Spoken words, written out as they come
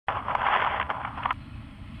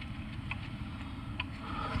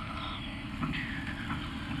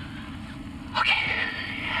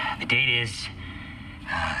date is,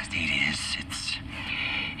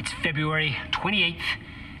 it's February 28th,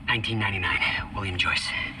 1999. William Joyce.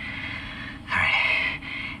 All right.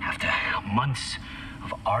 After months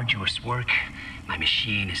of arduous work, my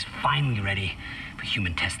machine is finally ready for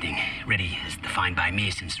human testing. Ready is defined by me,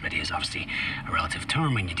 since ready is obviously a relative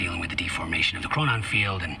term when you're dealing with the deformation of the Chronon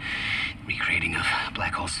field and recreating of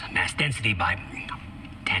black hole's mass density by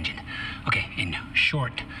tangent. Okay, in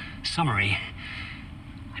short summary,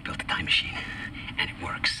 I built a time machine, and it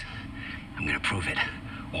works. I'm gonna prove it,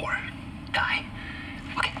 or die.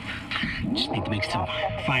 Okay, just need to make some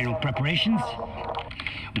final preparations.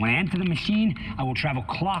 When I enter the machine, I will travel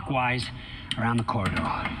clockwise around the corridor.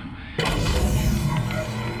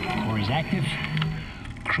 Core is active.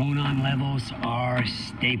 Chronon levels are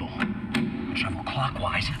stable. I'll travel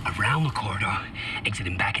clockwise around the corridor,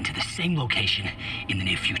 exiting back into the same location in the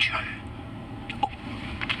near future. Oh.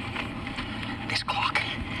 This clock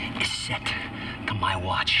is set to my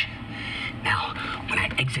watch. Now, when I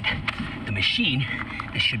exit the machine,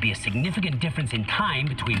 there should be a significant difference in time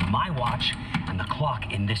between my watch and the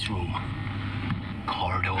clock in this room.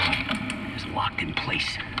 Corridor is locked in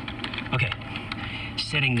place. Okay,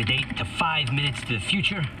 setting the date to 5 minutes to the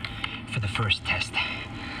future for the first test.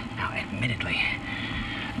 Now, admittedly,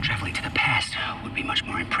 traveling to the past would be much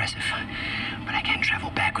more impressive, but I can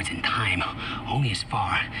travel backwards in time only as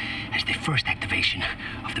far as the first activation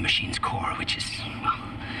of the machine's core, which is, well,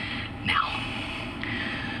 now.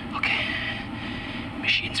 Okay,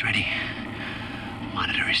 machine's ready.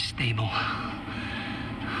 Monitor is stable.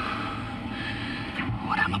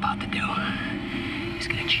 What I'm about to do is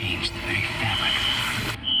gonna change the very fabric